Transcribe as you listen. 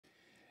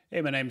Hey,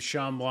 my name's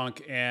Shawn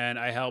Blanc, and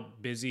I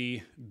help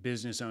busy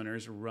business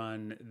owners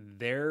run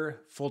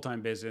their full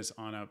time business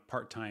on a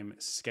part time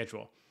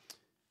schedule.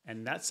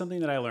 And that's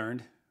something that I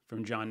learned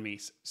from John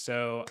Meese.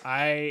 So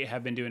I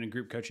have been doing a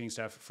group coaching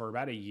stuff for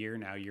about a year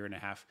now, year and a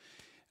half,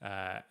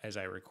 as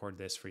I record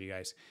this for you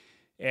guys.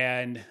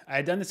 And I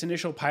had done this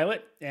initial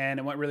pilot and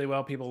it went really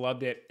well. People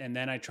loved it. And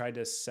then I tried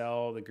to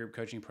sell the group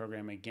coaching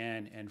program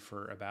again. And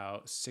for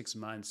about 6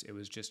 months, it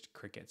was just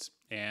crickets.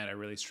 And I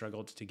really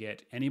struggled to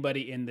get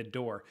anybody in the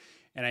door.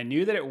 And I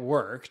knew that it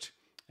worked.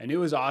 I knew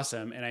it was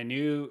awesome. And I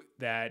knew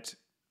that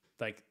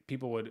like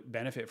people would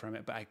benefit from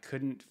it, but I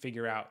couldn't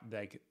figure out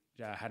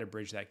how to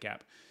bridge that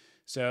gap.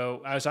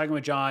 So I was talking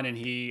with John and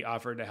he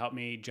offered to help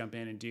me jump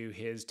in and do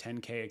his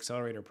 10K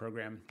accelerator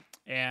program.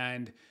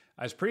 And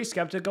I was pretty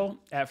skeptical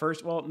at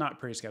first. Well, not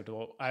pretty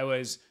skeptical. I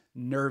was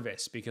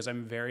nervous because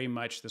I'm very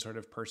much the sort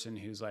of person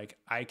who's like,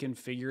 I can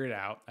figure it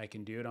out. I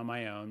can do it on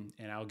my own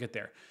and I'll get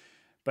there.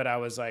 But I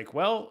was like,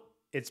 well,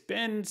 it's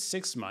been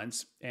 6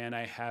 months and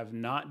I have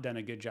not done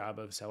a good job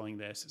of selling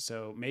this.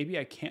 So maybe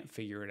I can't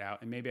figure it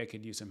out and maybe I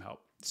could use some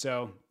help.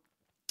 So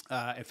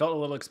it felt a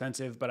little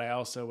expensive, but I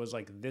also was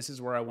like, this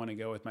is where I want to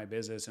go with my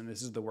business and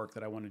this is the work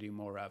that I want to do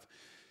more of.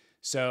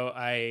 So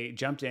I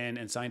jumped in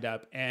and signed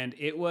up and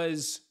it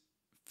was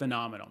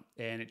phenomenal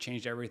and it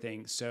changed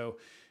everything. So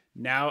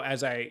now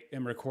as I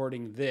am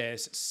recording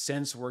this,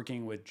 since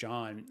working with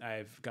John,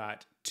 I've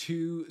got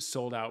 2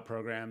 sold out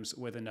programs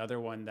with another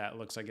one that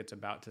looks like it's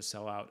about to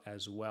sell out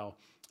as well,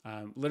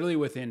 literally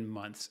within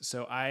months.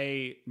 So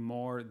I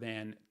more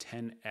than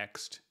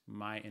 10x'd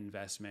my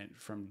investment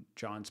from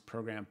John's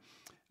program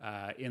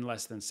in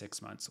less than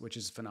 6 months, which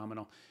is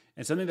phenomenal.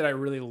 And something that I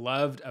really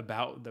loved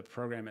about the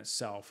program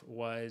itself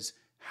was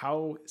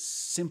how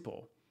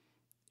simple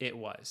it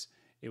was.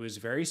 It was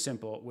very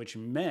simple, which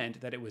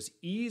meant that it was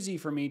easy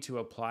for me to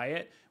apply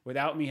it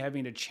without me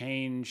having to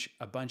change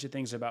a bunch of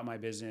things about my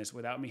business,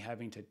 without me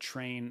having to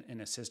train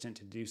an assistant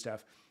to do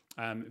stuff.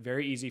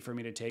 Very easy for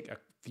me to take a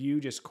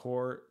few just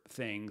core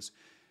things,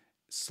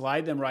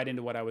 slide them right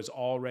into what I was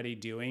already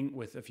doing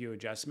with a few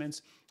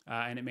adjustments.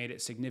 And it made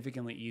it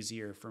significantly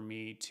easier for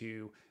me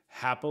to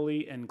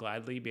happily and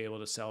gladly be able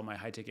to sell my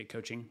high ticket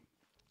coaching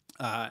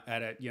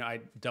I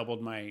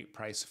doubled my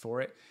price for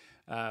it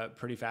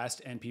pretty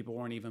fast, and people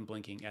weren't even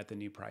blinking at the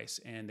new price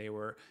and they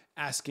were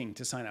asking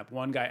to sign up.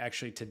 One guy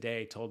actually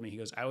today told me, he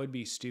goes, I would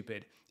be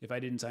stupid if I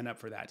didn't sign up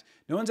for that.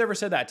 No one's ever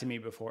said that to me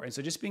before. And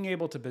so just being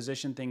able to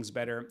position things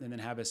better and then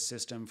have a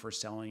system for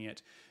selling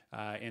it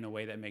in a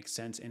way that makes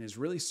sense and is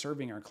really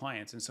serving our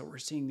clients. And so we're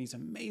seeing these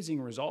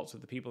amazing results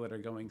with the people that are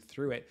going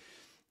through it.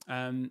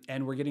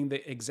 And we're getting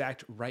the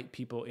exact right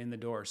people in the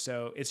door.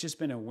 So it's just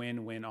been a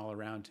win-win all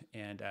around,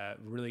 and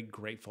really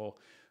grateful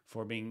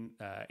for being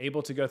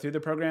able to go through the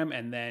program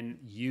and then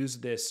use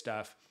this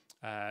stuff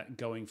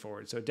going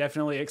forward. So it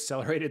definitely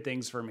accelerated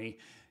things for me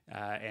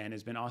and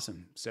has been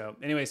awesome. So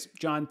anyways,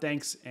 John,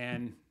 thanks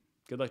and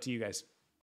good luck to you guys.